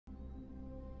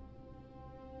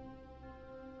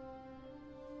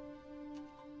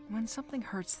When something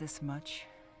hurts this much,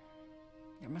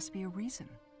 there must be a reason.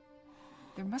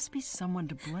 There must be someone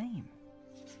to blame.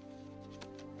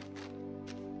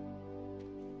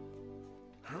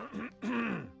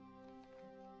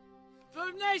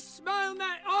 From this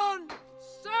moment on,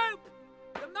 soup!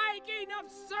 The making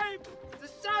of soup, the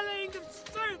selling of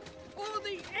soup, or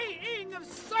the eating of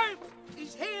soup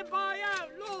is hereby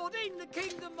outlawed in the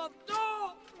kingdom of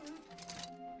Dor!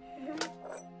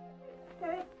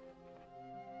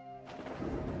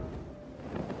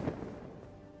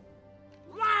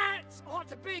 Rats are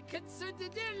to be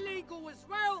considered illegal as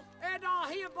well, and are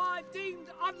hereby deemed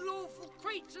unlawful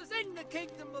creatures in the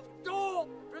kingdom of Dor.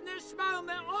 From this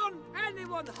moment on,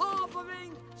 anyone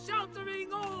harbouring,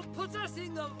 sheltering, or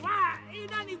possessing a rat in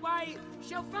any way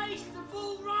shall face the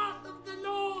full wrath of the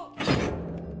law.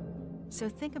 So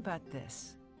think about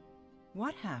this.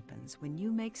 What happens when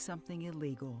you make something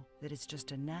illegal that is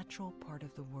just a natural part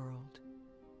of the world?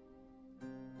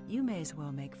 You may as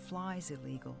well make flies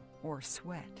illegal, or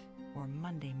sweat, or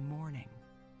Monday morning.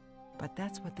 But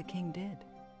that's what the king did,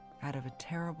 out of a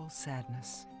terrible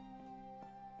sadness.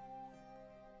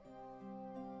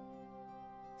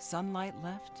 Sunlight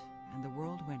left, and the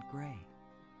world went gray.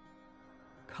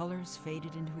 Colors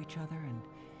faded into each other, and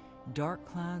dark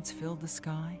clouds filled the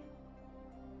sky.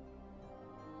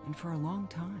 And for a long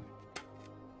time,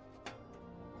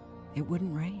 it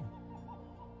wouldn't rain.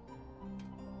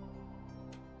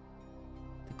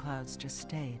 The clouds just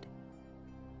stayed,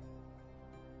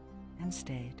 and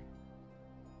stayed,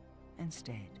 and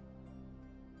stayed.